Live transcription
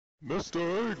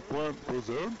Mr. Eggplant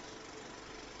presents.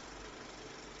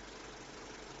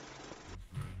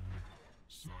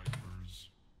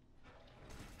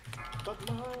 But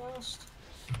last.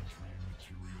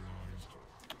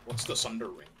 What's the Sunder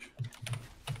range?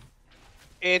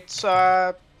 It's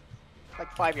like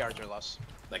 5 yards or less.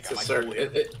 Like, It's a circle.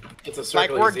 It's a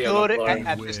circle. Like we're you see on the good floor.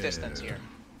 at this distance here.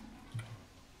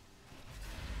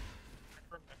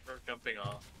 I remember jumping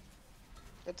off.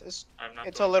 It's I'm not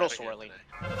it's a doing little that again swirly. today.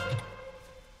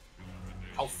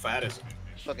 How fat is it?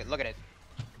 Look at it.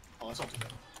 Oh, that's not too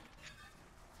bad.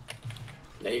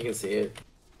 Now you can see it.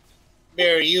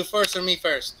 Barry, you first or me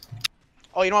first?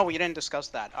 Oh, you know what? We didn't discuss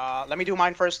that. Let me do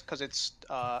mine first because it's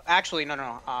actually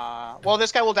no. Well,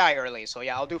 this guy will die early, so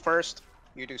yeah, I'll do first.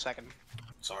 You do second.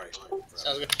 Sorry.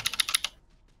 Sounds good.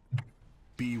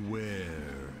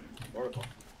 Beware. Oracle.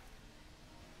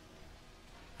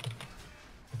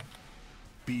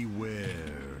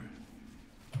 Beware.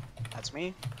 That's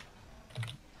me.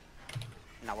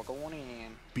 Now we're going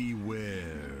in.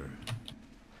 Beware.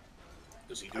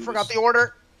 Does he do I forgot this? the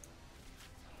order.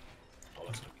 Oh,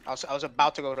 that's good. I was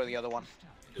about to go to the other one.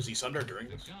 Does he Sunder during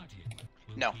this?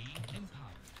 No.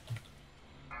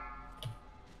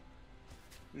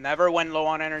 Never went low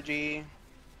on energy.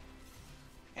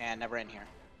 And never in here.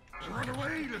 Run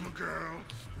away, little girl.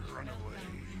 Run away.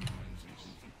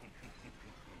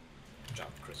 Good job,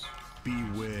 Chris.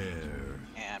 Beware.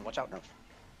 And watch out, Nerf.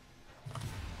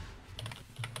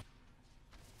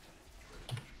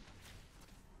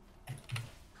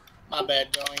 My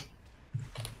bad, going.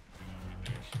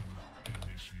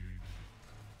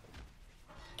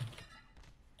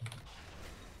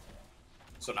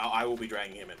 So now I will be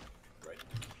dragging him in, right?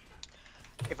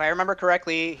 If I remember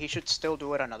correctly, he should still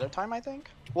do it another time, I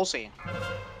think. We'll see.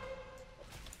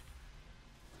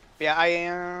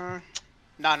 Yeah,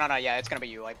 No, yeah, it's gonna be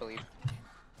you, I believe.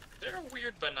 Is there a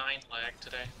weird benign lag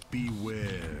today?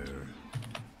 Beware.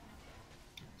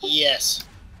 Yes.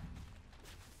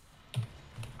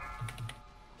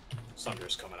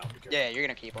 Sunder's coming out. Be careful. Yeah, you're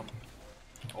gonna keep him.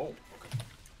 Oh, okay.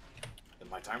 Then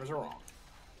my timers are wrong.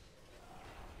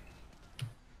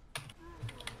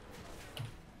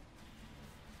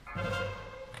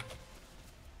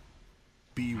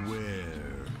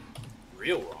 Beware.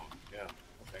 Real wrong. Yeah.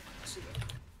 Okay. I see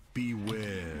that.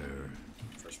 Beware.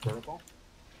 First protocol.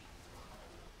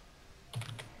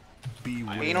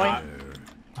 Beware. You know what?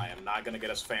 I am not gonna get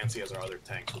as fancy as our other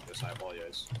tanks with this. I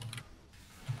apologize.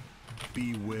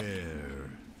 Beware.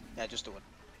 Yeah, just do it.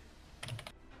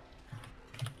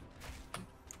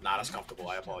 Not as comfortable.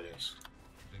 I apologize.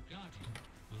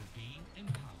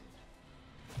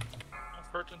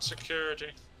 Comfort and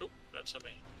security. Oop, that's a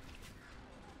me.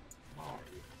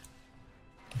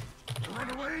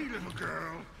 Run away, little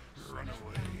girl. Run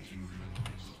away.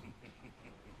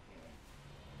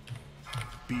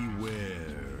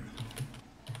 Beware.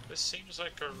 This seems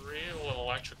like a real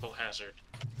electrical hazard.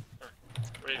 Or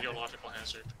radiological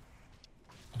hazard.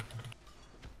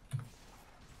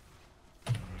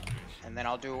 And then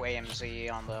I'll do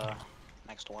AMZ on the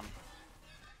next one.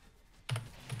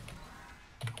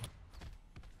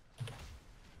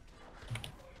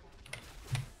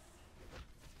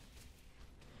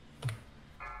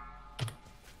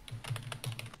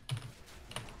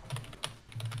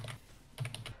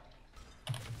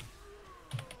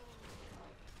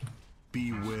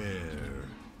 Beware.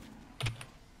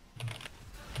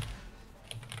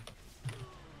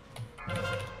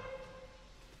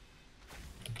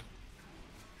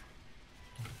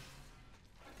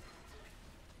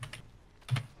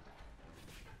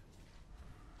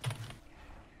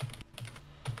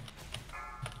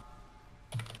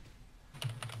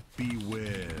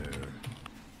 Beware.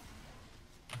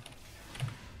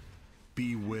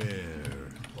 Beware.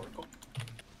 Oracle.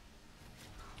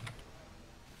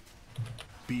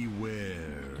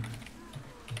 Beware.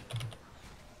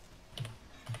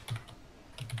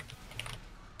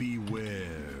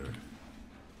 Beware.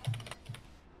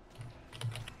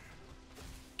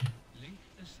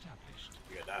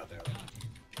 We got that out there.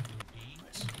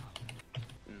 Nice.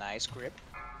 Nice grip.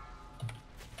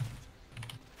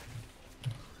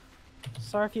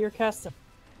 Sorry for your custom.